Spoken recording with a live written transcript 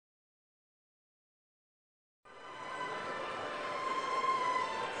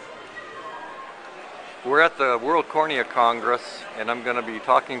We're at the World Cornea Congress, and I'm going to be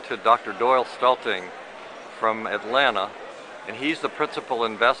talking to Dr. Doyle Stulting from Atlanta, and he's the principal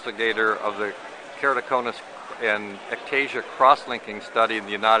investigator of the Keratoconus and ectasia crosslinking study in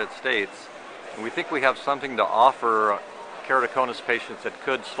the United States. And we think we have something to offer keratoconus patients that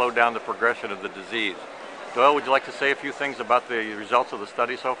could slow down the progression of the disease. Doyle, would you like to say a few things about the results of the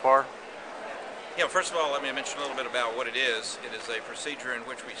study so far? Yeah, first of all, let me mention a little bit about what it is. It is a procedure in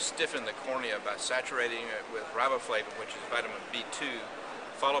which we stiffen the cornea by saturating it with riboflavin, which is vitamin B2,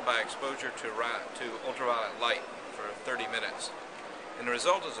 followed by exposure to ultraviolet light for 30 minutes. And the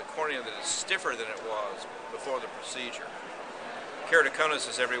result is a cornea that is stiffer than it was before the procedure. Keratoconus,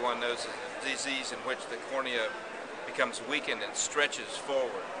 as everyone knows, is a disease in which the cornea becomes weakened and stretches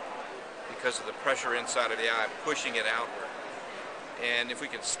forward because of the pressure inside of the eye pushing it outward. And if we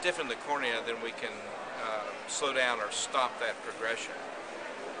can stiffen the cornea, then we can slow down or stop that progression.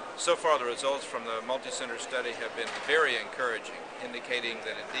 So far, the results from the multi-center study have been very encouraging, indicating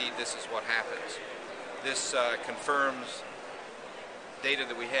that indeed this is what happens. This confirms data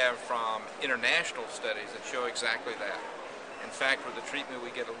that we have from international studies that show exactly that. In fact, with the treatment, we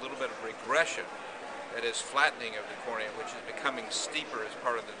get a little bit of regression, that is flattening of the cornea, which is becoming steeper as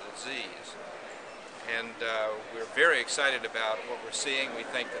part of the disease. And we're very excited about what we're seeing. We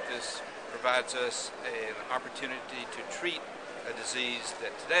think that this provides us an opportunity to treat a disease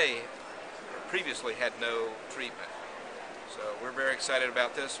that today or previously had no treatment. So we're very excited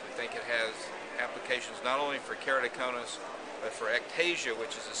about this. We think it has applications not only for keratoconus, but for ectasia,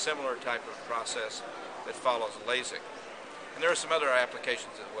 which is a similar type of process that follows LASIK. And there are some other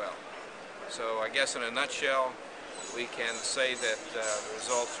applications as well. So I guess in a nutshell, we can say that the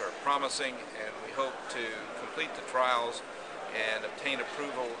results are promising, and we hope to complete the trials and obtain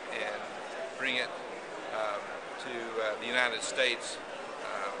approval and bring it to the United States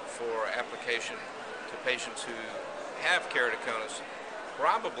for application to patients who have keratoconus,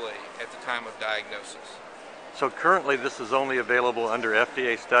 probably at the time of diagnosis. So currently this is only available under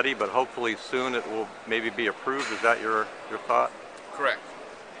FDA study, but hopefully soon it will maybe be approved. Is that your thought? Correct.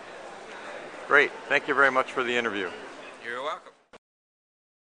 Great. Thank you very much for the interview. You're welcome.